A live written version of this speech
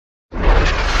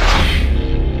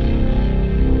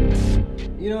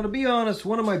to be honest,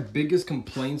 one of my biggest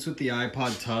complaints with the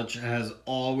iPod Touch has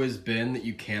always been that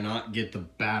you cannot get the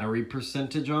battery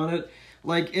percentage on it.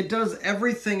 Like, it does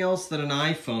everything else that an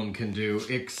iPhone can do,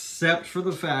 except for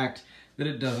the fact that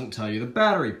it doesn't tell you the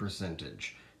battery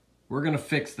percentage. We're going to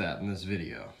fix that in this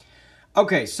video.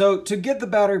 Okay, so to get the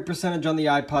battery percentage on the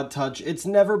iPod Touch, it's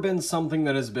never been something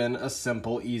that has been a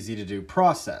simple, easy to do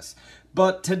process.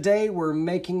 But today we're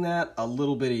making that a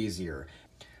little bit easier.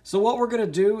 So what we're going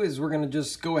to do is we're going to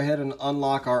just go ahead and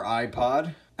unlock our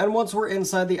iPod. And once we're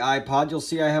inside the iPod, you'll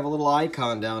see I have a little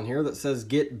icon down here that says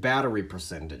Get Battery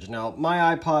Percentage. Now,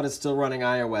 my iPod is still running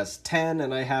iOS 10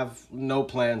 and I have no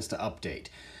plans to update.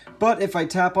 But if I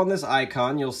tap on this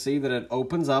icon, you'll see that it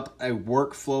opens up a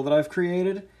workflow that I've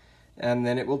created, and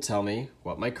then it will tell me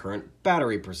what my current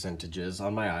battery percentage is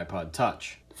on my iPod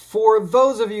Touch. For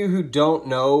those of you who don't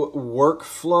know,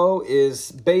 workflow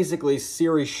is basically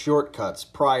Siri Shortcuts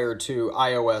prior to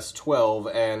iOS 12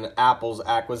 and Apple's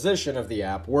acquisition of the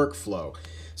app Workflow.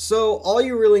 So all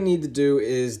you really need to do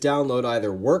is download either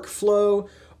Workflow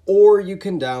or you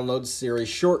can download Siri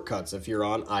Shortcuts if you're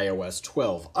on iOS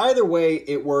 12. Either way,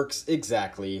 it works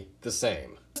exactly the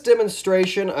same. This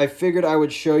demonstration, I figured I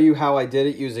would show you how I did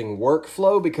it using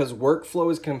Workflow because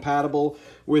Workflow is compatible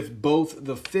with both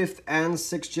the 5th and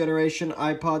 6th generation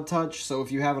iPod Touch. So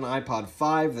if you have an iPod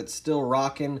 5 that's still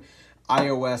rocking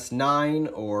iOS 9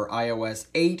 or iOS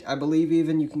 8, I believe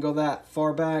even, you can go that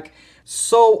far back.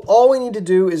 So all we need to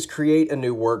do is create a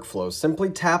new workflow. Simply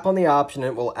tap on the option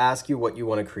and it will ask you what you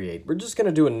want to create. We're just going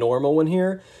to do a normal one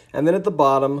here. And then at the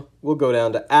bottom, we'll go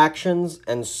down to Actions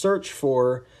and search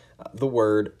for the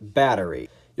word battery.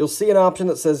 You'll see an option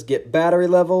that says Get Battery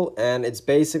Level, and it's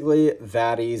basically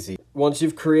that easy. Once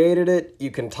you've created it,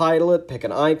 you can title it, pick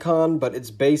an icon, but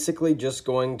it's basically just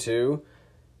going to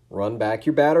run back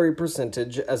your battery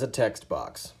percentage as a text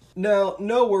box. Now,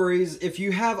 no worries, if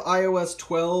you have iOS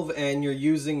 12 and you're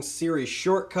using Siri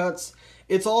Shortcuts,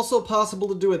 it's also possible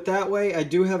to do it that way. I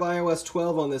do have iOS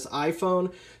 12 on this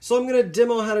iPhone, so I'm going to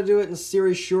demo how to do it in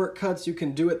Siri Shortcuts. You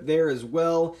can do it there as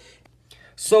well.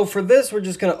 So for this, we're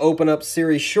just going to open up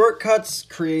Siri Shortcuts,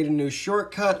 create a new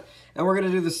shortcut, and we're going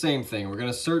to do the same thing. We're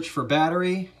going to search for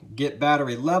battery, get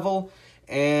battery level,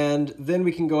 and then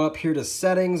we can go up here to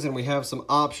settings, and we have some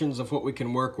options of what we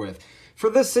can work with.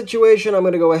 For this situation, I'm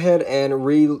going to go ahead and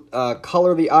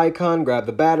color the icon, grab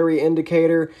the battery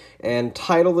indicator, and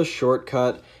title the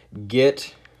shortcut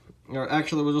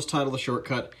we'll just title the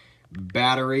shortcut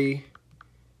battery,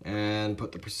 and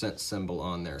put the percent symbol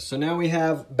on there. So now we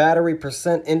have battery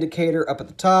percent indicator up at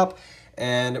the top,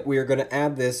 and we are going to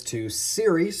add this to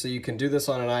Siri, so you can do this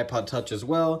on an iPod Touch as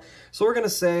well. So we're going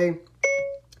to say,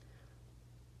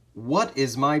 what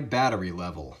is my battery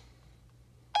level?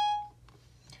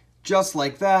 Just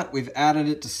like that, we've added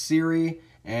it to Siri,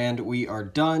 and we are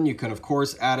done. You can, of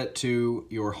course, add it to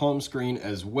your home screen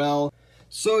as well.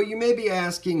 So you may be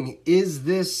asking, is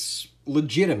this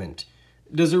legitimate?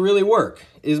 Does it really work?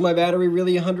 Is my battery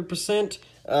really 100%?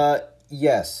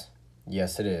 Yes.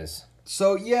 Yes, it is.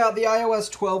 So yeah, the iOS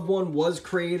 12 one was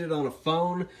created on a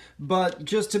phone, but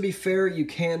just to be fair, you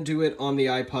can do it on the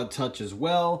iPod Touch as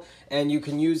well, and you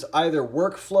can use either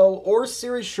Workflow or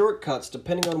Siri Shortcuts,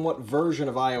 depending on what version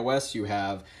of iOS you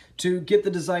have, to get the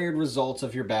desired results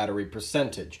of your battery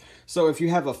percentage. So if you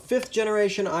have a 5th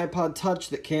generation iPod Touch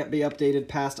that can't be updated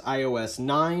past iOS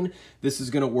 9, this is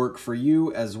going to work for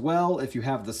you as well. If you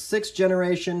have the 6th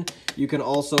generation, you can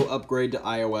also upgrade to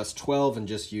iOS 12 and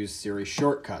just use Siri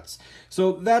Shortcuts.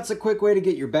 So that's a quick way to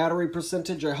get your battery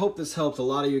percentage. I hope this helped a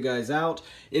lot of you guys out.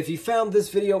 If you found this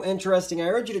video interesting, I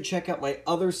urge you to check out my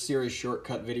other Siri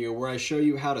Shortcut video where I show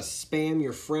you how to spam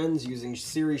your friends using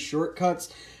Siri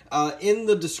Shortcuts. In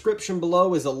the description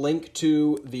below is a link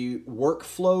to the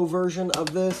Workflow version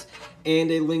of this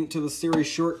and a link to the Siri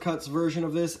Shortcuts version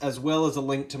of this, as well as a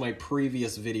link to my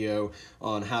previous video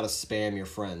on how to spam your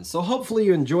friends. So hopefully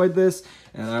you enjoyed this,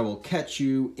 and I will catch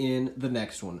you in the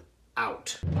next one.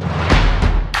 Out.